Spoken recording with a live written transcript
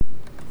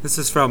This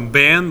is from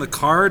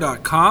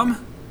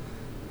banthecar.com.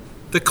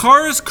 The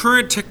car's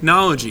current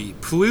technology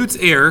pollutes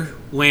air,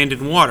 land,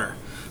 and water,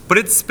 but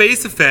its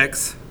space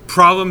effects,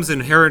 problems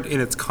inherent in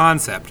its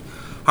concept,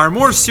 are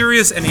more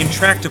serious and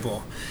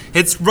intractable.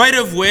 Its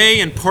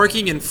right-of-way and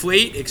parking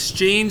inflate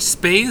exchange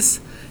space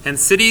and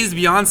cities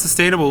beyond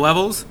sustainable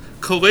levels.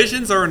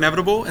 Collisions are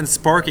inevitable and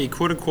spark a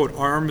quote-unquote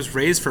arms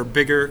race for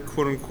bigger,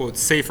 quote-unquote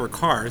safer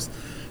cars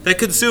that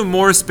consume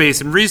more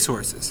space and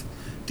resources.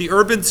 The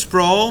urban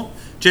sprawl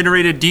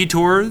generated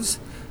detours,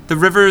 the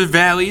river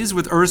valleys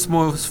with Earth's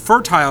most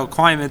fertile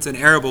climates and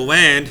arable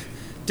land,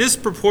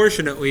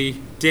 disproportionately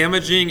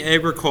damaging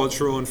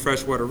agricultural and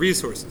freshwater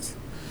resources.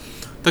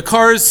 The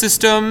car's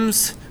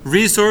system's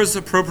resource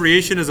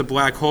appropriation is a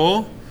black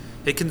hole.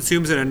 It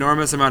consumes an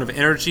enormous amount of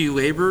energy,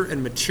 labor,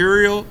 and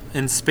material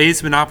and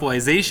space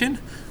monopolization,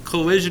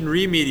 collision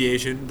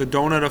remediation, the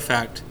donut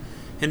effect,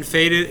 and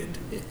faded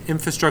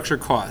infrastructure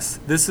costs.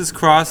 This is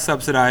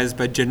cross-subsidized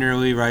by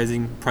generally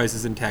rising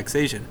prices and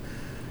taxation.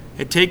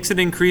 It takes an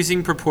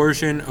increasing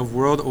proportion of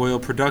world oil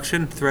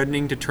production,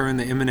 threatening to turn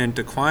the imminent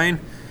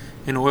decline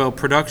in oil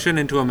production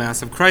into a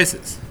massive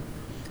crisis.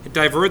 It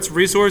diverts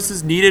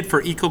resources needed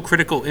for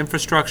eco-critical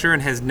infrastructure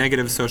and has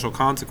negative social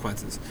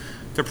consequences,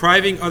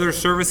 depriving other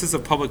services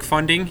of public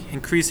funding,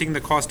 increasing the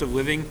cost of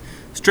living,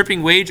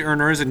 stripping wage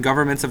earners and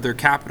governments of their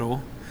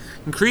capital,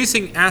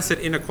 increasing asset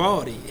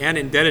inequality and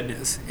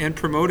indebtedness, and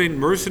promoting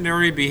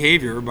mercenary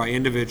behavior by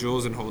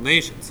individuals and whole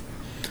nations.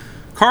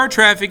 Car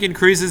traffic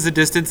increases the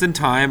distance and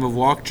time of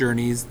walk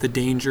journeys, the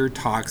danger,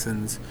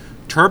 toxins,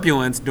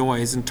 turbulence,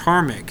 noise, and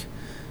tarmac,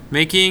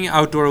 making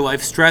outdoor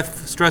life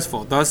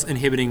stressful, thus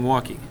inhibiting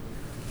walking.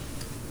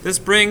 This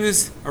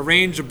brings a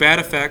range of bad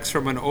effects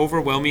from an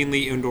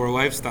overwhelmingly indoor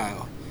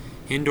lifestyle.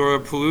 Indoor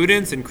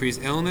pollutants increase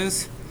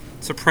illness.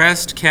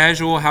 Suppressed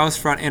casual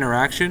house-front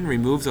interaction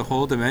removes a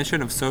whole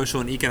dimension of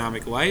social and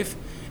economic life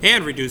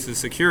and reduces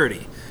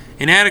security.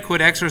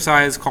 Inadequate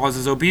exercise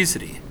causes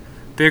obesity.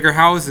 Bigger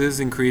houses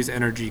increase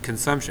energy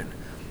consumption.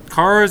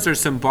 Cars are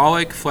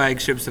symbolic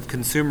flagships of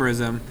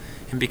consumerism,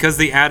 and because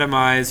they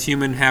atomize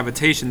human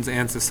habitations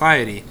and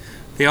society,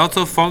 they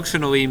also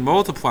functionally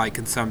multiply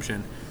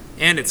consumption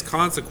and its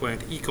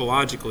consequent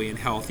ecologically and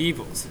health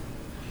evils.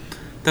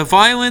 The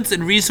violence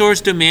and resource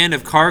demand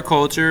of car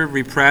culture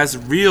repress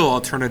real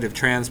alternative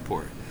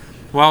transport,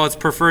 while its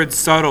preferred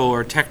subtle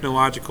or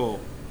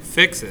technological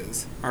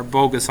fixes are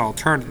bogus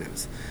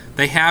alternatives.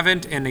 They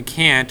haven't and they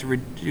can't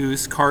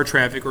reduce car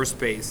traffic or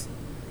space,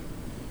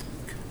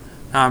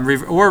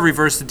 or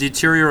reverse the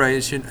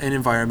deterioration in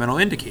environmental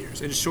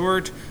indicators. In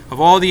short,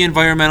 of all the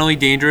environmentally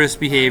dangerous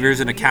behaviors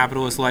in a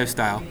capitalist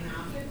lifestyle,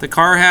 the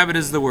car habit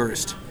is the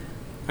worst.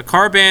 A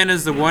car ban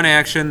is the one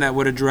action that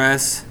would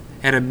address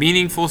at a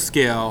meaningful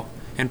scale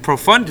and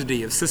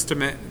profundity of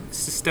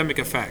systemic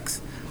effects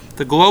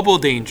the global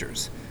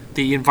dangers,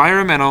 the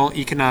environmental,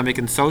 economic,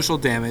 and social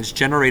damage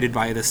generated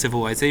by the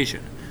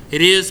civilization.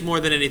 It is, more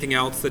than anything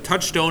else, the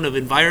touchstone of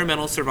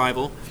environmental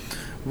survival.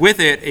 With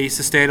it, a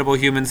sustainable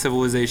human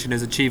civilization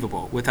is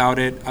achievable. Without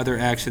it, other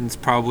actions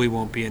probably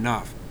won't be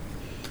enough.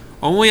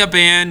 Only a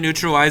ban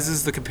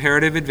neutralizes the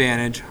comparative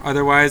advantage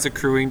otherwise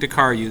accruing to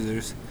car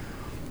users,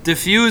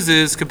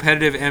 diffuses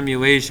competitive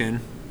emulation,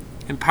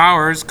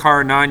 empowers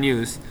car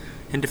non-use,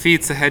 and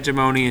defeats the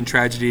hegemony and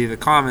tragedy of the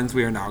commons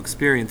we are now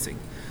experiencing.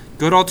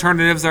 Good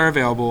alternatives are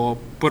available,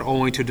 but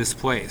only to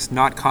displace,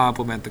 not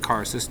complement the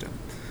car system.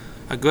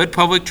 A good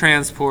public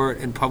transport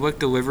and public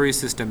delivery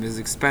system is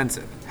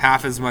expensive,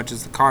 half as much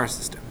as the car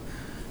system.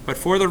 But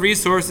for the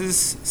resources,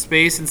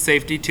 space, and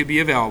safety to be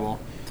available,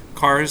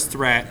 cars'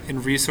 threat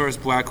and resource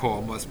black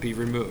hole must be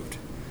removed.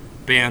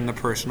 Ban the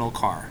personal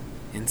car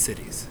in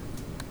cities.